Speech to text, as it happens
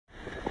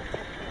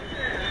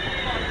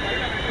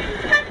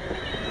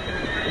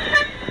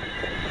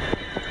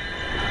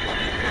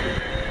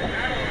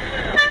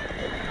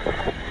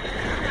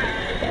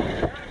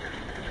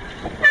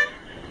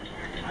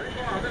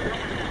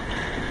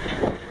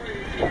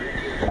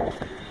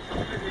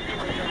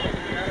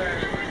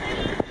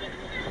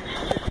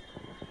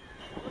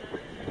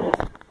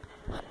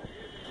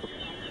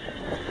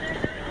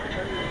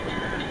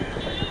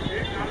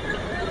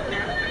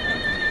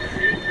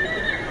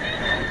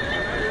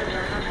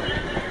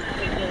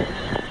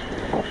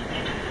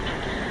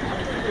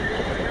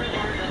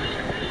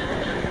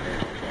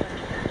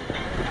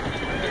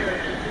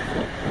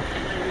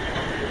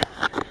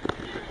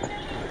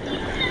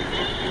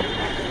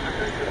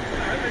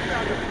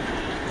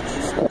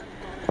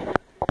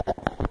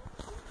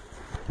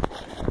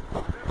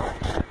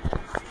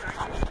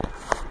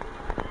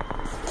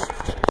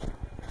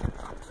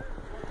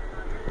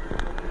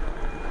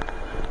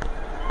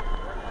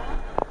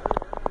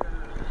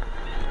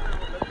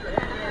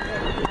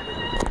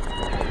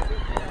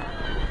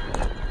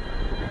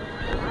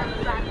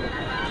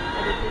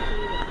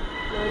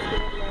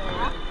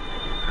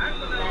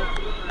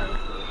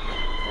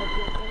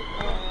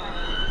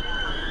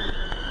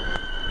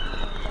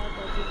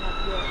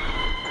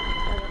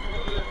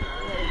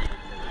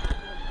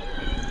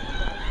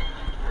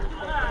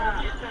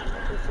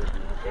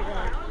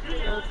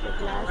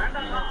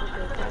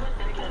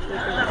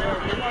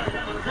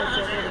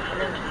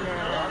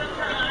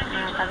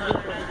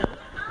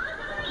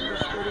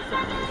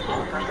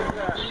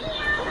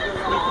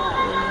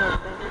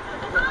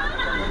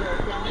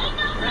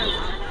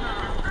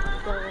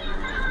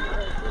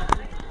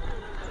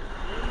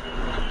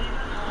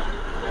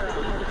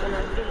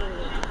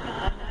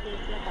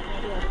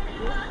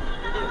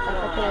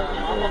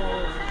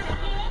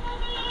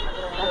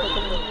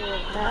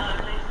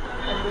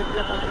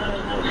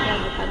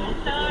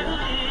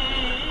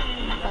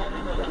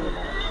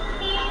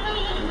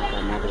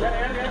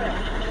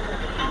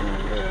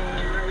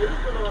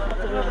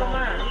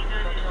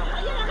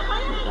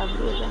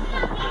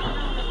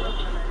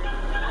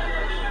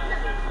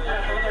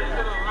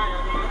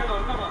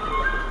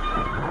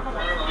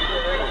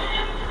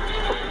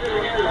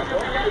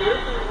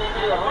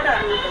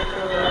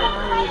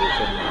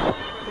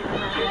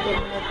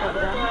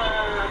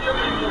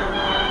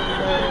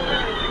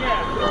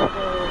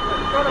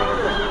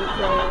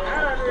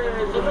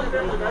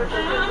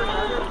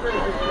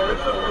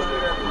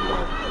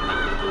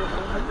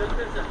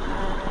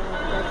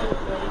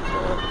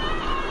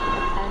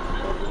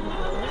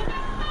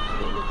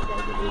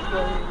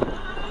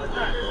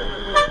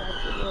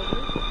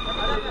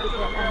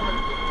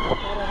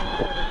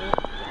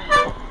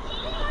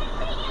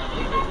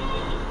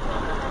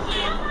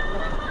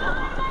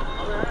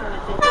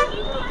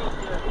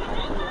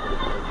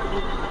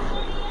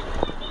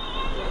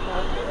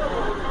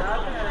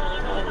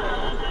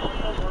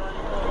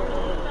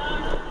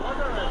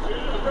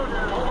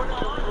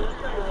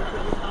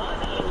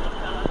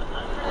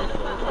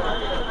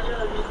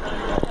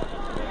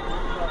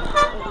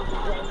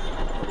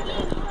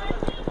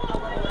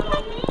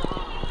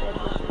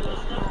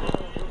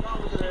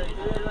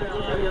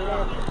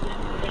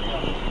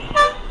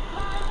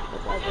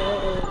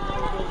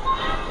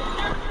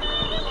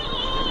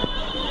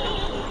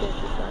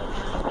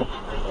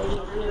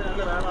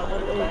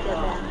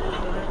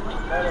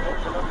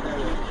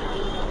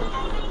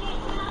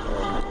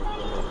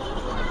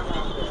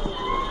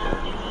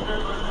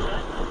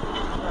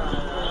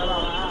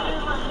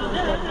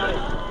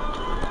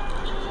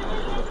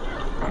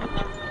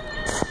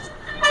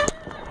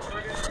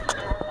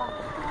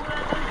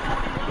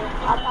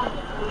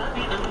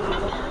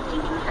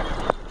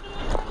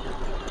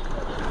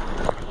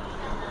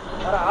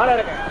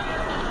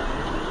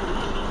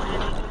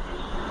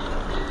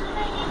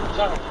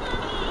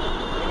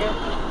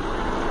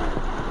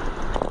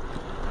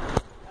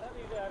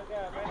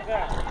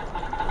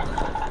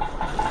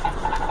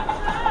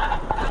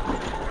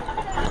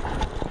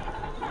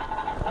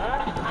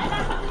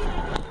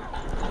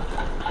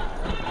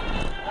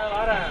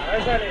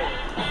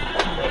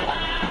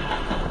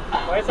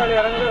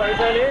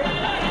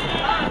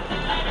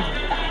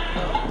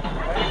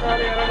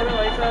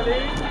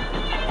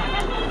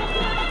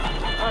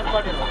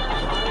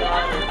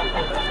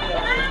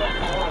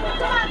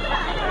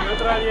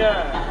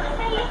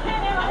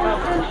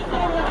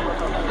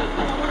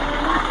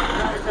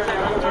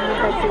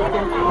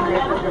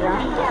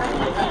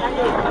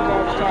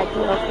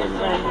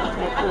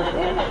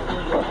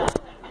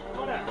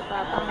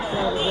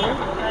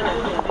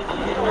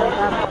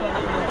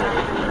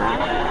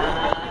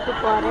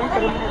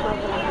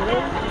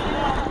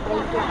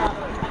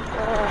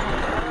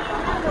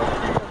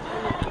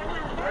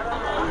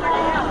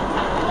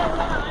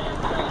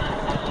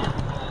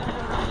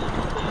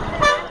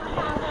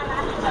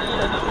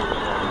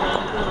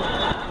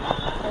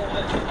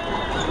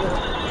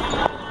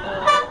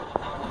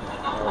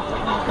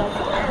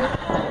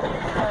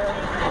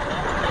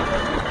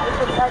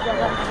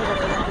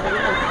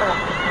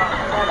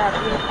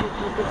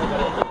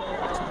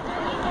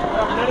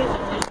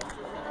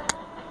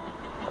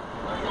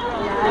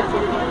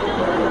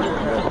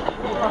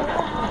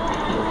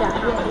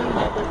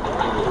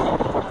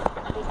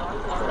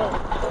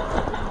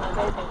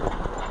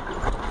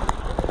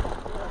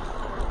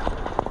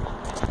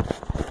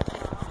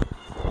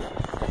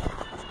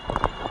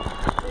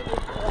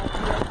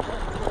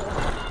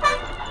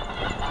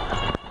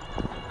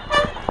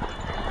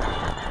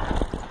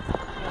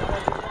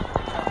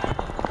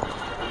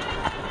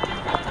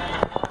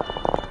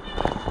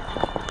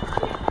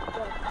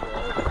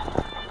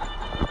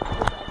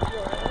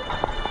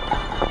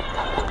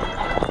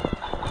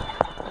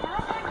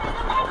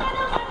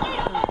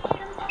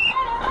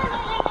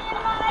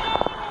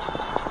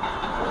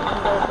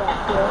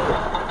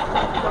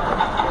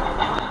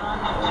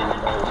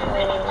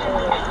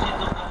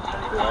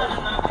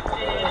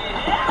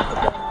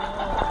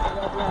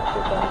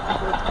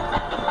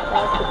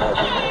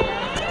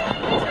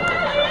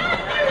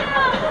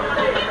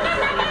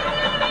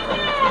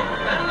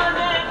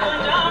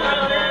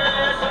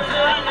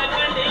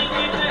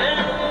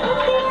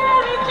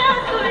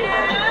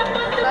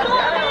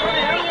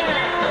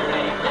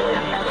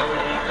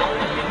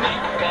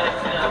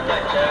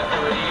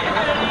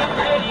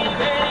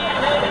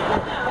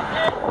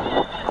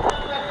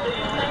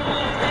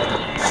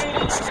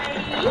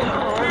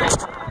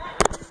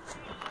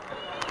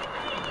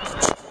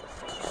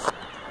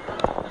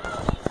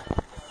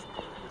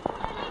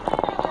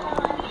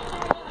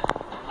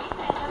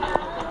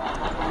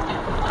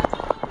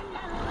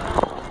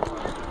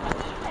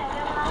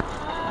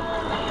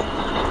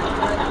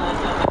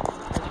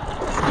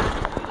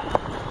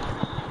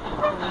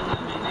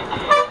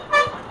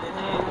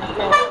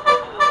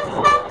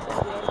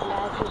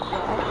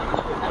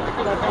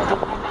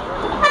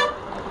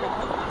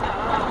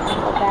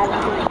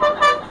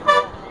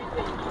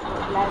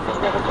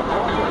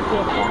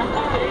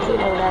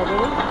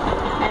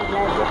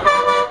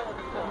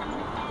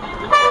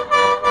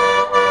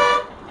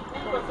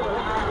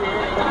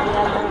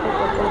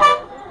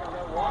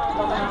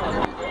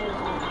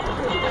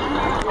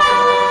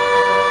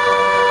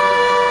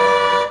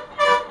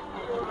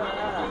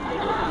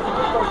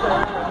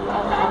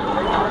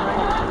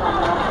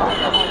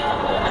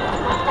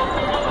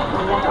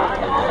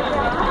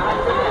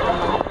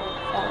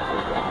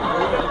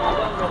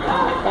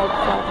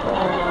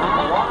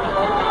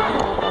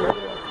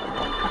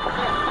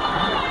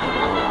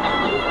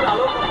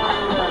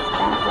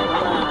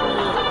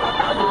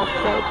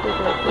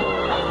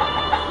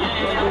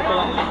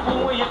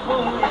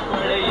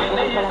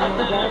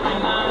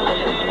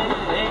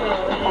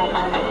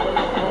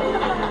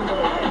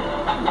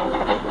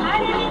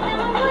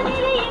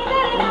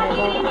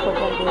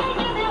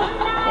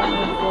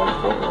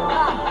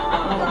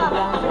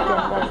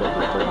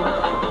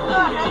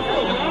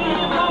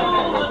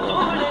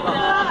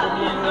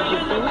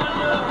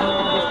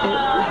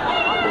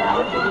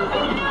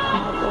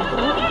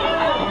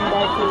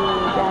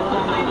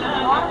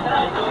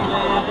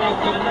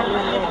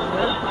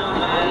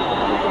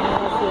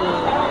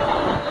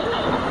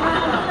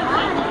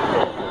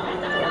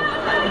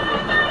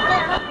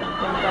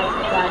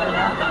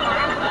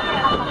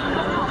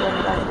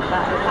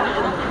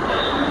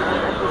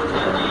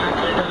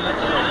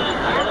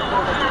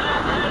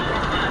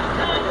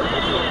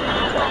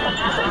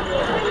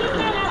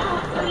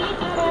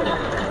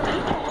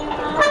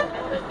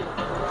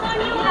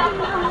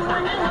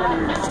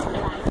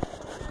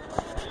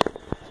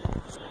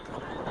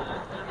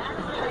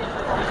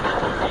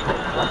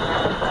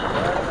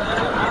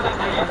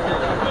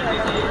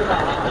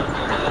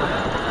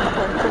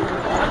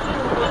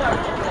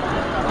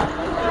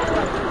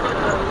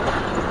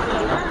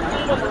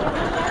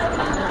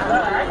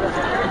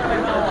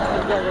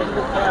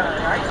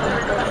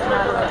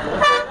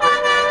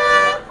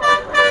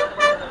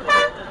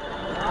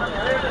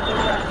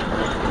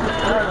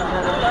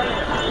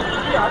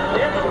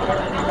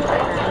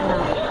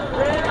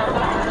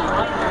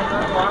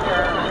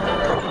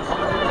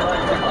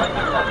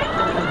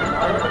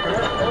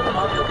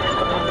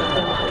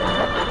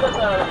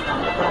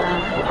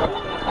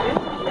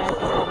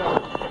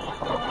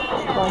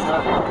Thank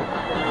you.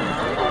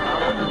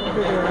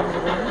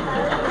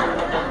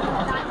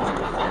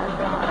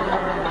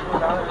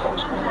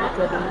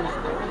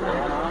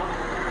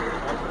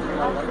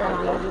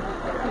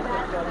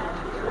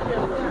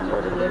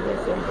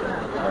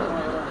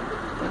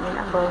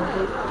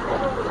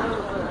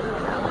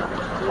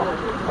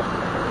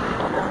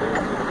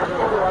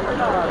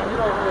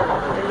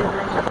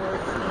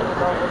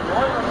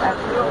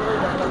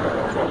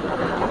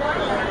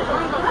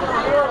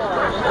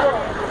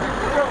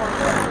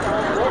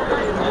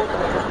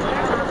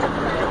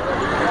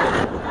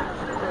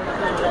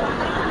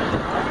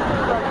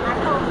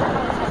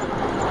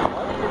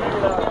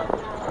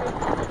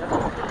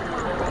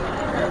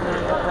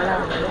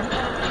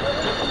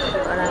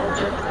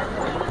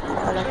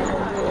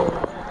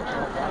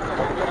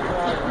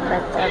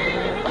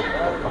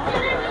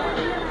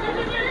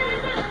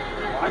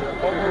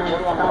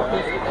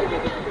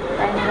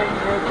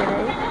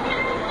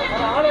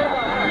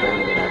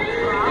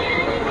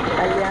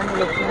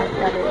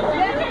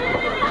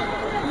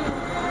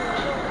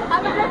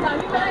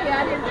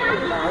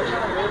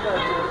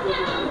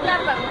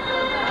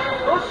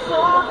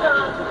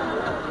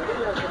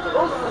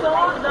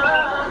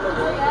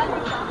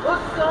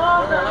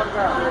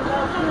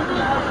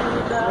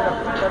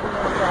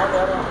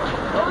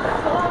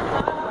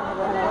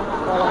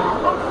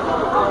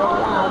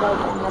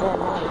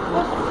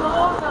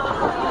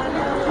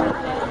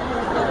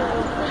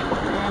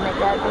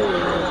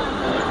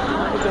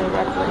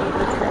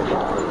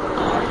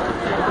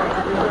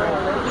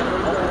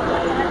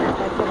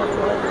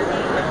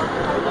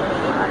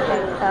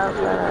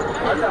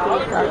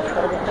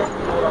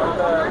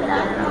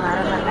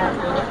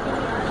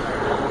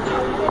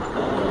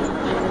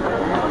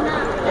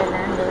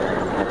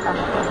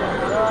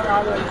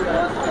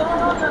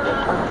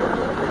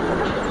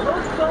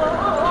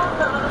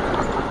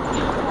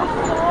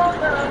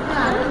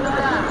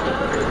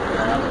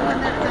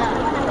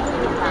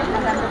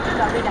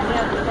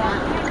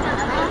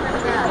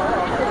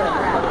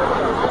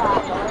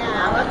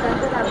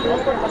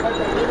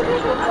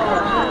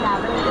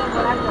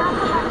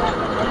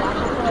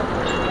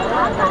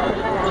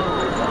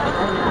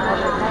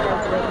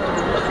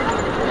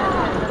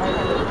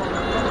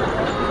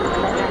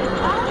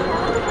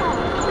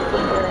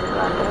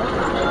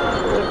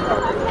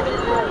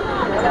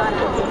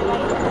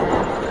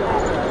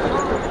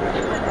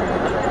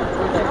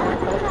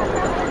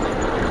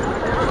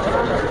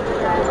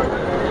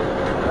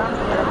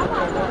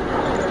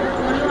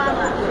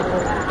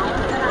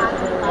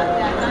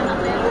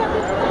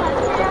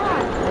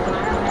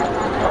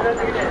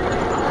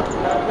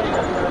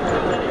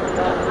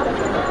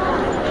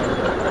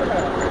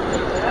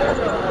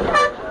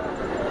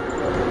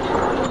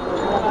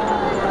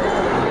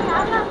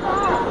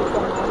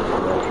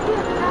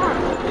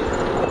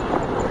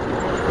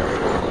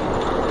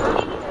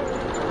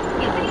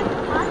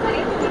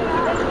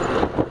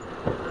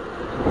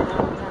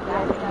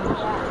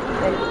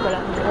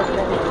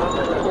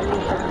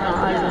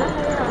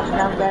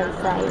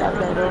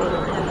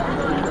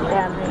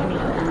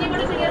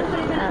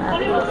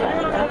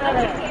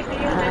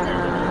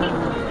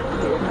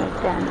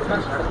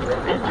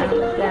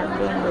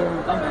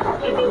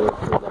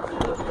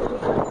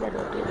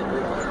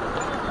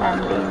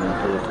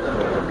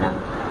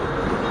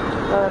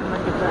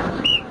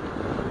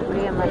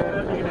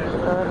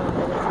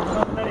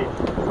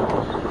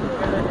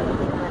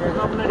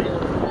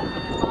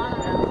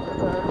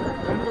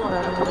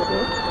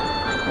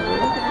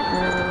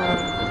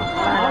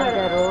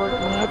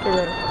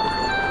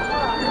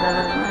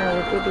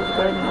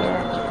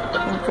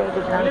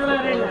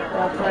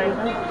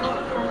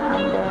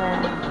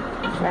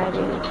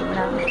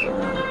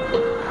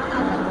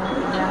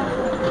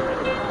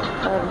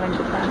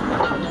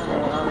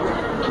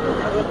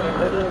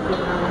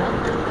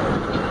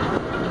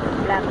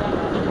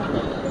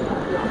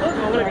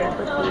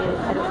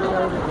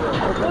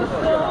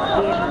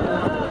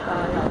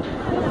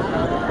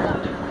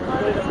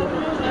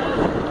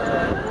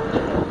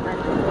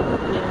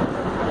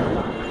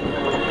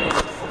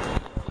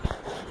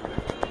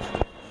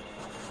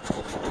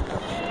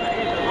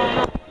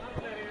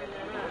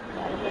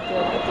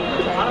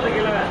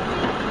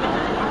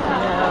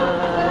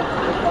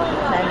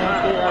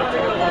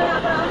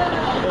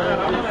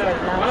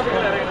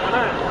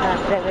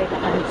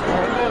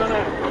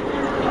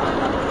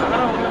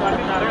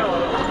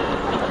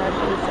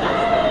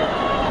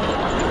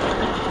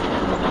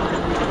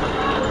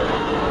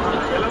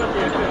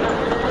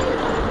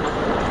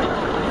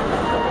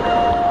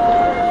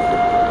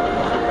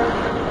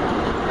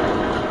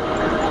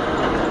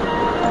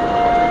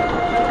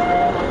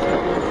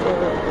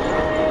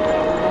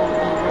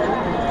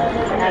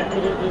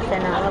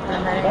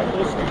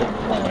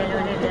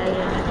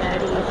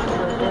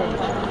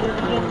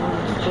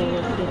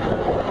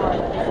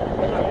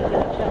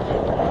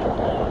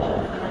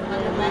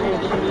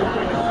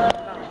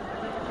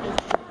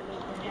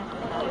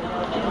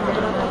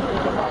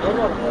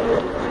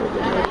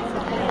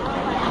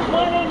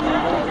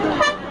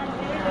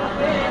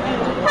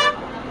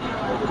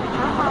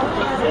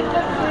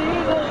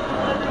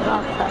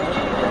 outside.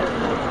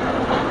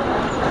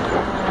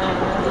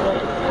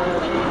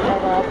 The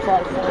rocks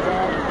also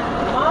there.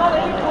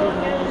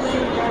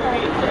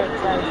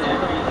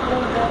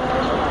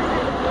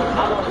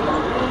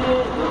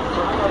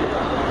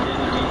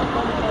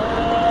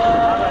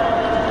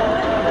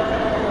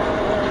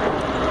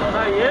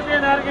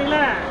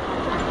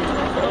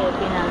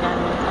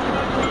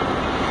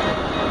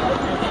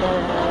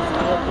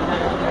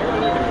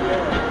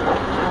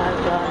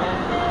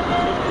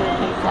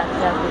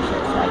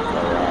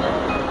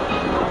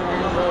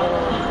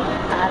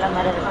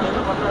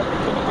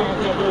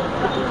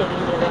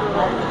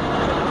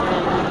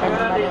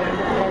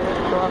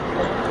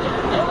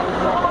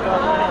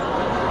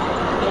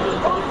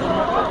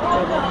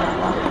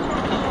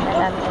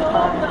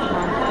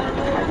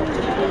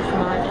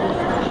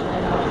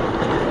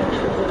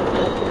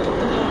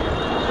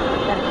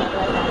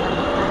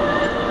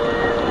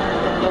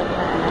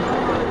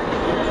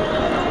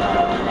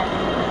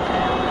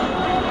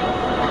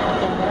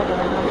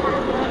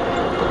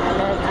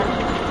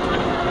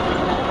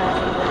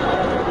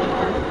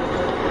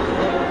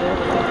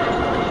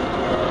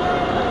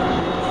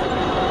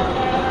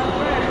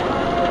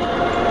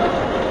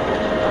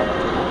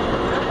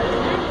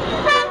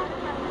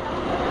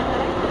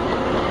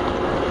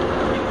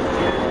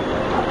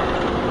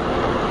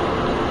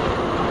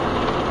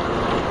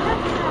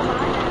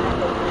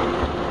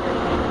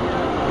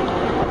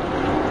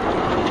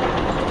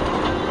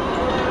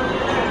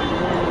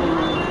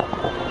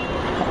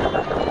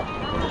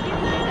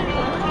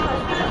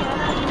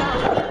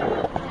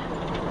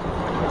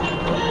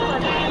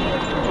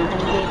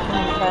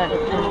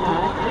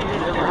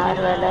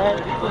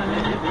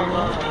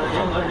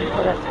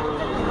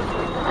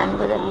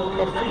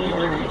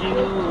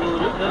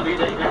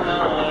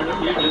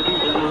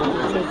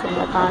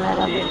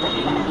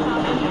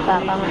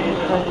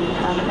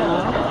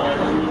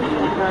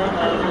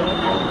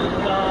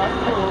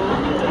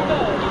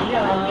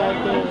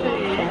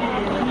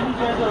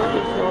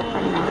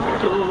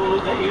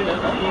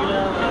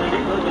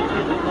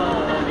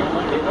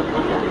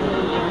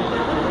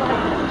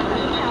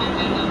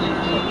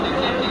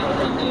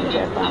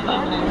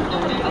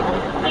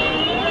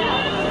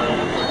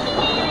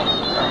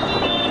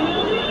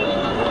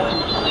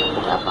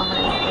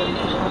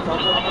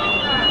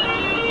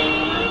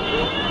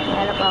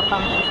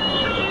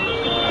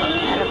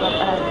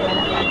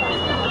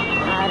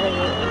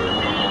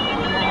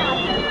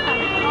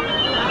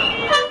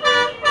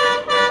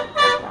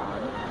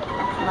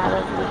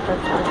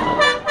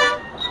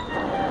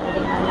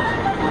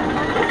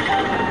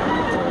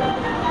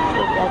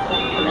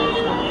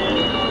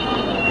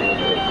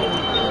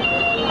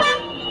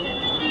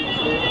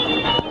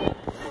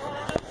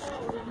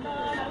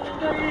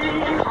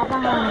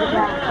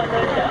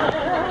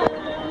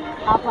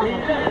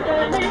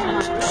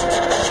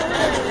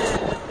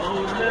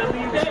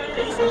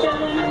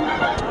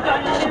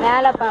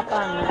 மேலே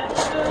பார்ப்பாங்க.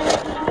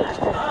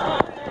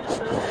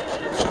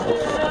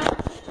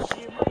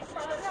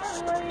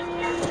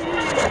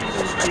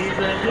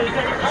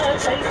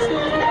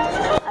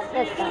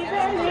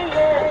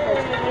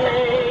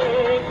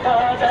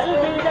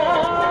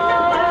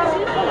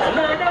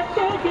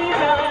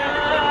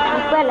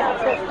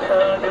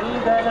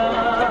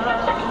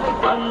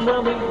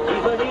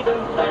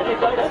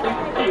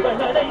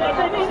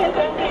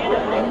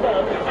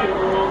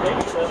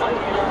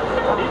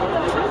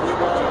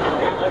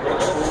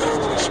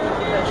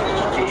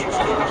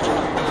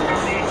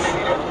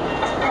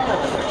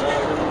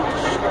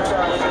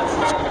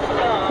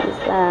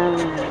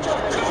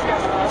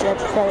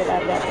 Left side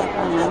of the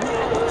Papama.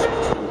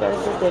 I'm going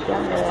to get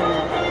on.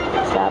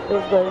 The shop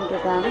is going to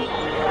come.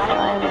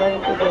 I am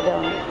going to get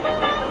on.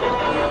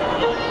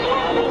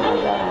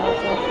 The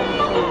house is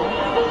something.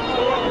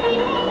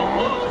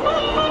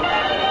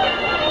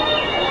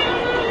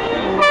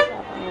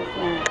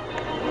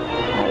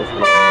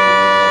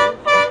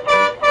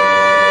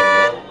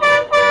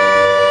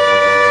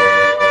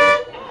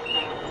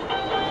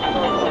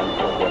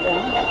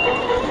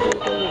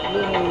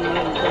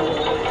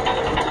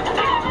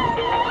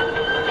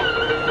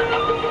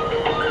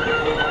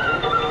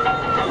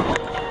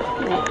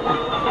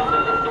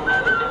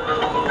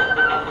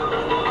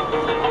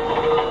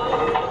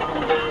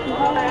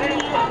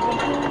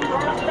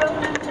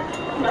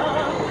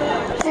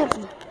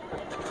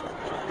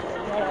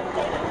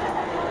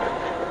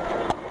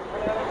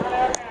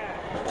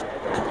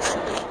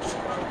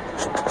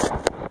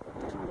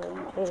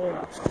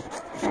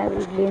 I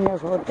will be in the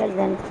hotel,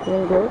 then we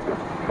will go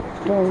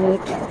to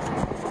meet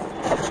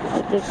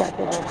Idli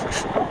Chaturaj.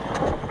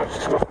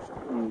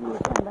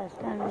 Bus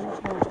stand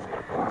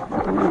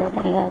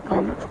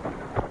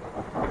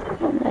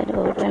from that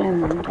hotel I'm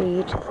going to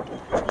eat.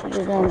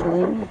 Because I'm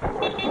going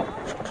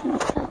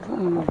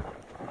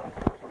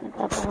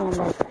Tapang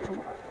bus stand.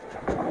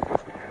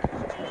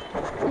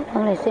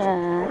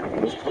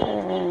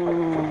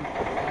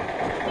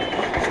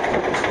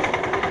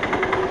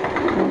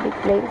 Big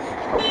place.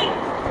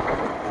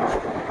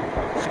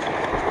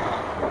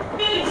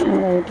 I'm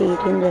going to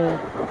eat in the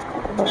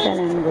hotel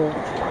and go.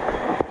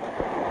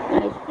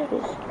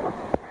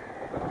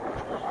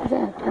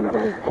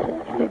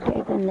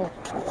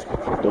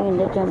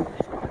 the temple.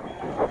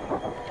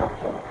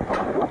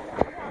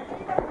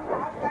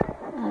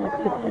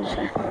 People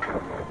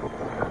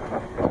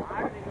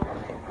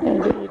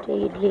eat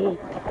idli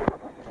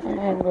and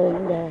I am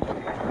going there.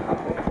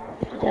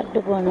 சாப்பிட்டு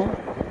போனேன்.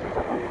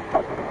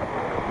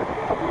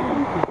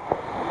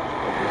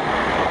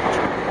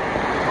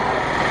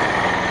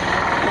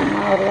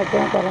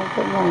 அவர்களுக்கும்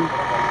கலந்துருந்தாங்க.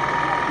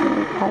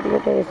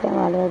 ஆதிக்கட்ட விவசாயம்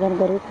வாழ்வாதாரம்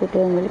கருவி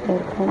கூட்டுவங்களுக்கு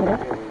இருக்காங்கிற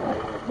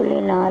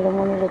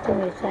 4.3 லட்சம்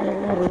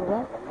விவசாயிகள் ரூபா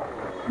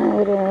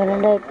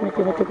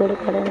 2,110 கோடி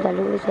கடன்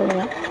தள்ளுபடி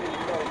செய்யலாம்.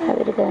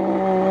 அவருக்கு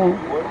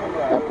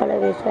பல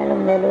விவசாயிகள்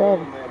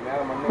முதல்வர்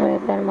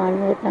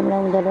மாண்புமிகு தமிழக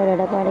முதல்வர்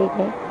எடப்பாடி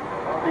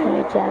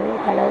பழனிசாமி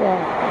கழக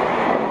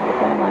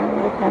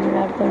மாண்புமிகு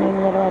தமிழ்நாடு துணை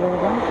முதல்வர்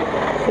அவர்கள்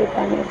ஸ்ரீ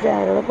பன்னீர்செல்வம்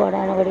அவர்கள்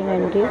கோடானபடி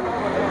நன்றி.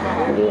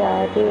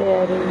 ஆர்டி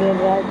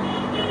ராஜ்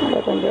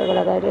கொஞ்சம்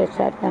கலகாரி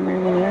எஸ்ஆர்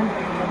தமிழ்மணியம்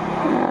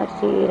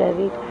ஆர்சி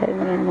ரவி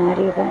கலைஞன்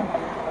மாரியப்பன்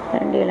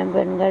 2 இளம்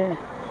பெண்கள்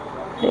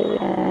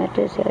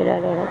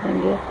செயலாளரோட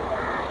தங்கிய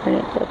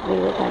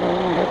பிரிவு கடை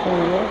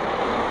நடத்திய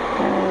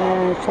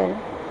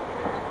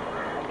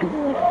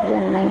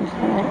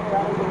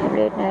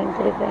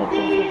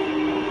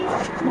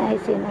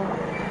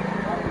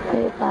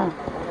 97935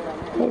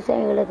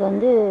 விவசாயிகளுக்கு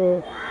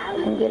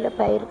வங்கியில்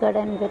பயிர்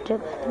கடன் பெற்ற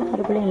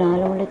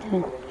 16.4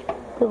 லட்சம்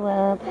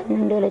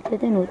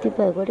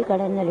 12,110 கோடி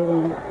கடன்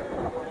தள்ளுவாங்க.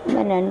 ரொம்ப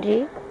நன்றி.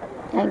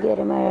 Thank you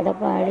very much.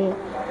 Edappadi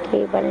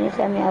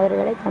Palaniswami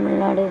அவர்களை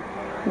தமிழ்நாடு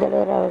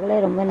முதல்வர் அவர்களை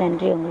ரொம்ப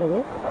நன்றி உங்களுக்கு.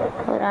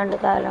 1 ஆண்டு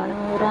காலம்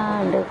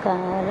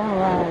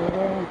வாழ்க,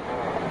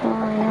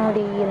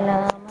 நோடி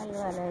இல்லாமல்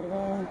வளர்க,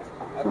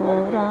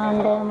 100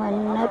 ஆண்டு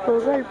மன்னர்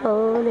புகழ்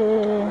போலே,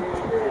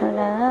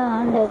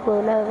 ஆண்ட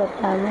புலவர்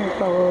தமிழ்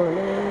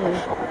போலே,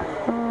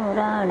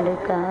 100 ஆண்டு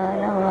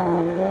காலம்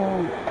வாழ்க,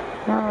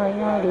 நோய்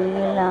நொடி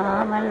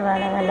இல்லாமல்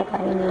நல்ல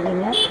காரியம்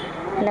செய்யுங்க,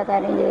 நல்ல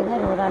காரியம் செய்யுங்க.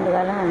 100 ஆண்டு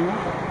காலம்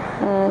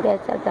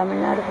கேஸ்டால்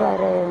Tamil Nadu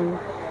for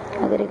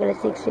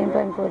agriculture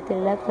 16.43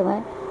 lakhs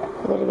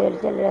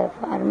agricultural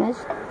farmers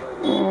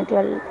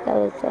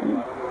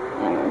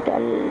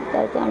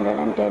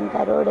 12,110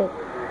 crore.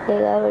 They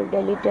have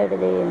deleted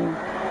the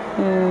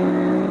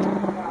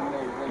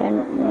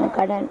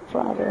kadan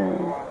for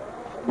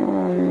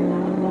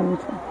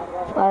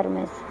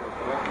farmers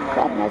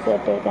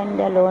have taken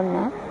the loan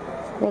now.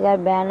 They got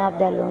ban of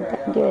the loan.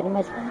 Thank you very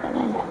much.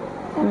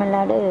 Tamil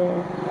Nadu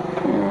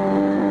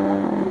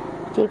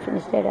Chief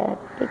Minister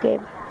PK.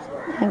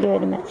 Thank you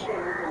very much.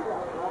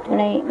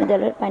 Tunai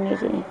முதல்வர்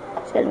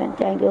Panneerselvam.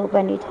 Thank you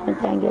Panneerselvam.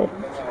 Thank you very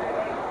much.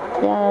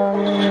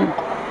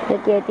 जो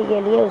खेती के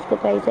लिए उसको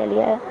पैसा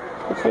लिया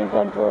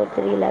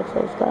 16.43 लाख से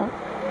उसका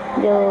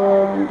जो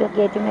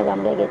खेती में काम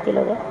का खेती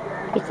लोग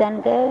किसान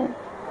का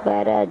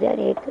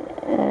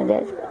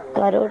 12,010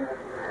 करोड़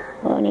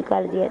वो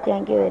निकाल दिया.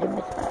 Thank you very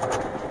much.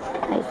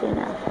 ऐसे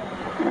ना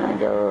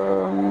जो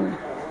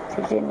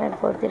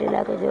 16.43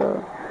 लाख जो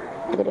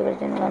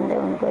एग्रीकल्चर में काम था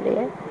उनको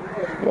लिए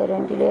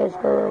गारंटी लिया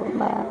उसको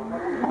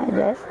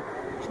 10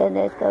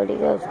 करोड़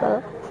का उसको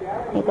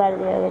निकाल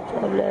दिया गया.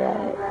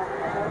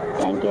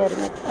 Thank you very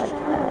much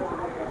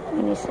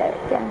minister.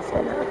 Thanks.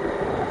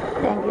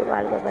 Thank you.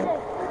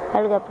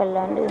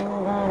 வாழ்கப்பல்லாண்டு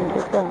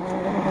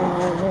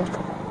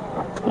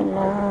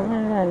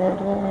இல்லாமல்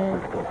வளர்க